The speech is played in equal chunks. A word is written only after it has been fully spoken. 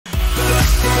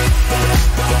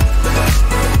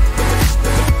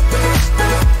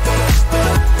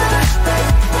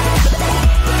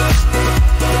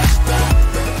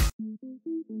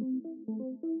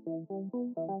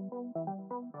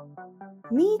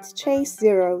Meet Chase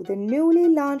Zero, the newly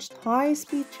launched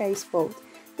high-speed chase boat.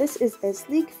 This is a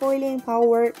sleek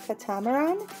foiling-powered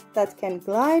catamaran that can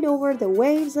glide over the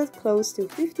waves at close to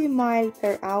 50 miles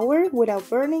per hour without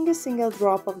burning a single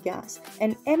drop of gas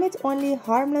and emit only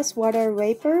harmless water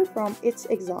vapor from its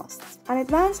exhausts. An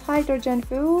advanced hydrogen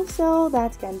fuel cell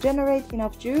that can generate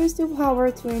enough juice to power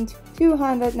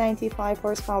 295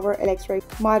 horsepower electric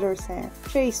motor stand.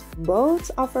 Chase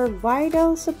boats offer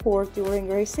vital support during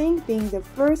racing, being the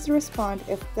first to respond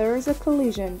if there is a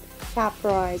collision,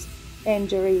 capsize,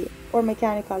 injury, or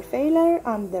mechanical failure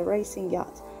on the racing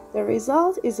yacht. The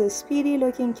result is a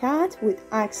speedy-looking cat with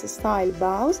axe-style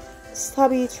bows,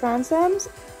 stubby transoms,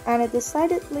 and a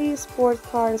decidedly sport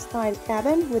car-style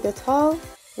cabin with a tall,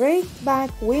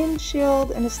 raked-back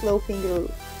windshield and a sloping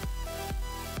roof.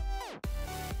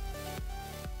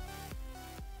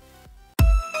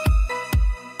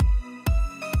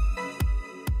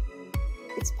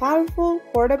 It's powerful,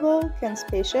 portable,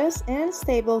 spacious, and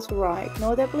stable to ride.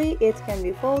 Notably, it can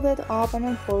be folded up and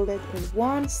unfolded in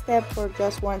one step for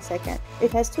just 1 second.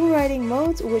 It has 2 riding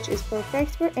modes, which is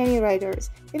perfect for any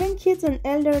riders. Even kids and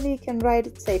elderly can ride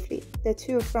it safely. The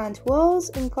 2 front wheels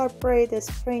incorporate a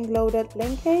spring-loaded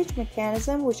linkage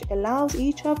mechanism, which allows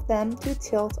each of them to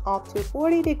tilt up to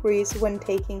 40 degrees when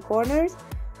taking corners,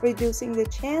 reducing the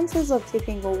chances of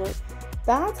tipping over.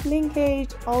 That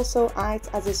linkage also acts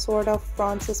as a sort of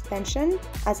front suspension,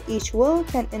 as each wheel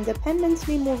can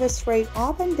independently move straight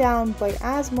up and down by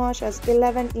as much as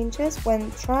 11 inches when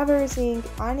traversing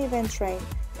uneven terrain.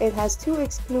 It has 2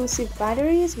 exclusive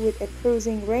batteries with a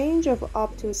cruising range of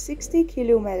up to 60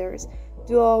 kilometers.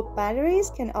 Dual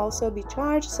batteries can also be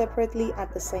charged separately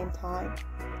at the same time.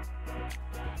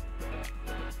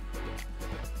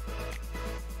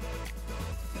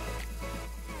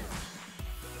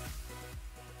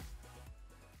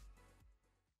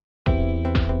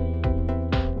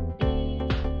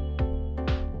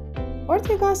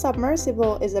 Ortega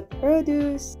Submersible is a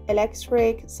produced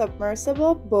electric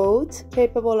submersible boat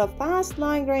capable of fast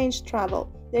long-range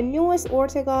travel. The newest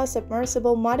Ortega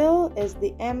submersible model is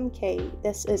the MK.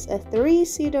 This is a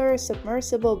 3-seater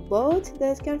submersible boat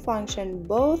that can function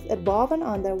both above and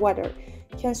underwater.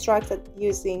 Constructed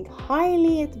using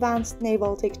highly advanced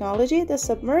naval technology, the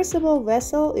submersible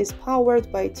vessel is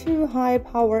powered by 2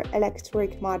 high-power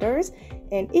electric motors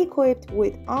and equipped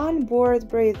with on-board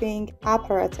breathing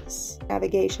apparatus,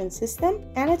 navigation system,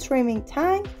 and a trimming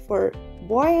tank for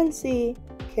buoyancy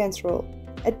control.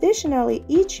 Additionally,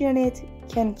 each unit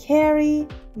can carry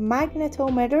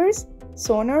magnetometers,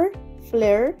 sonar,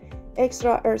 flare,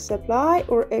 extra air supply,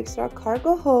 or extra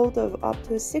cargo hold of up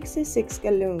to 66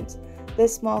 gallons.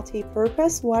 This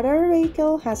multi-purpose water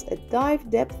vehicle has a dive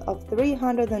depth of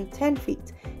 310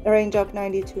 feet, a range of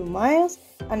 92 miles,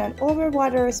 and an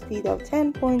overwater speed of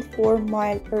 10.4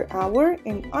 miles per hour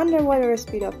and underwater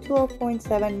speed of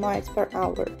 12.7 miles per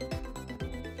hour.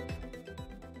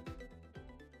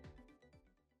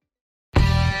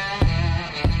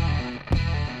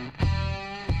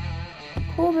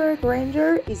 Kuberg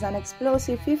Ranger is an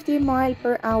explosive 50 mile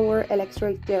per hour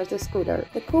electric dirt scooter.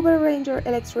 The Kuberg Ranger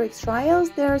Electric Trials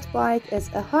dirt bike is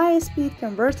a high-speed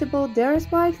convertible dirt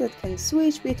bike that can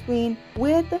switch between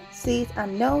with seat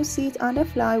and no seat on the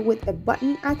fly with a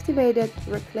button-activated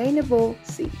reclinable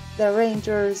seat. The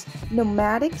Ranger's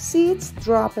pneumatic seats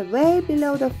drop away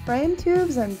below the frame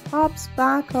tubes and pops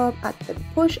back up at the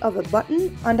push of a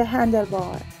button on the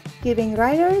handlebar, giving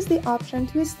riders the option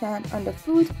to stand on the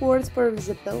footboards for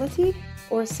visibility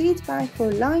or sit back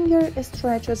for longer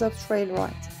stretches of trail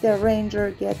rides. The Ranger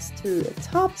gets to a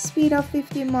top speed of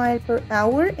 50 miles per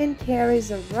hour and carries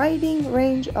a riding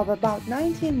range of about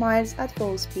 19 miles at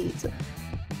full speed.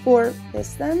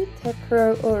 4-piston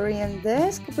Tepro-Orient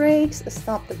disc brakes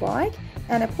stop the bike,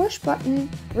 and a push-button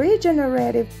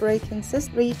regenerative braking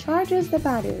system recharges the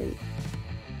battery.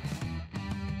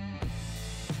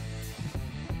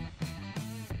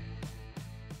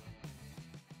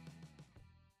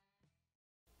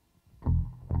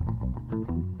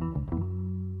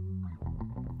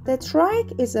 The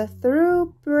Trike is a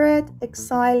thoroughbred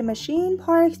Exile machine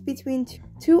parked between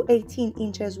two 18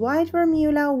 inches wide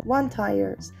Formula 1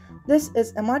 tires. This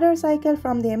is a motorcycle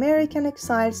from the American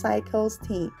Exile Cycles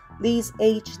team. These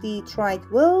HD Trike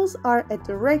wheels are a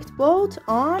direct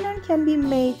bolt-on and can be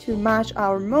made to match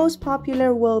our most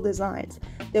popular wheel designs.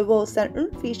 The wheel center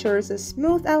features a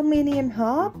smooth aluminum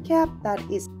hubcap that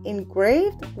is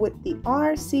engraved with the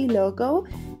RC logo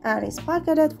and is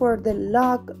pocketed for the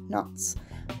lug nuts.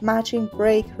 Matching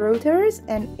brake rotors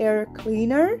and air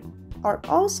cleaner are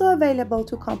also available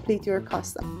to complete your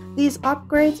custom. These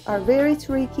upgrades are very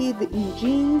tricky. The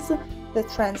engines The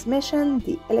transmission,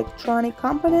 the electronic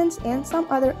components, and some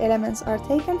other elements are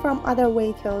taken from other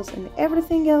vehicles, and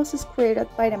everything else is created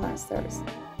by the masters.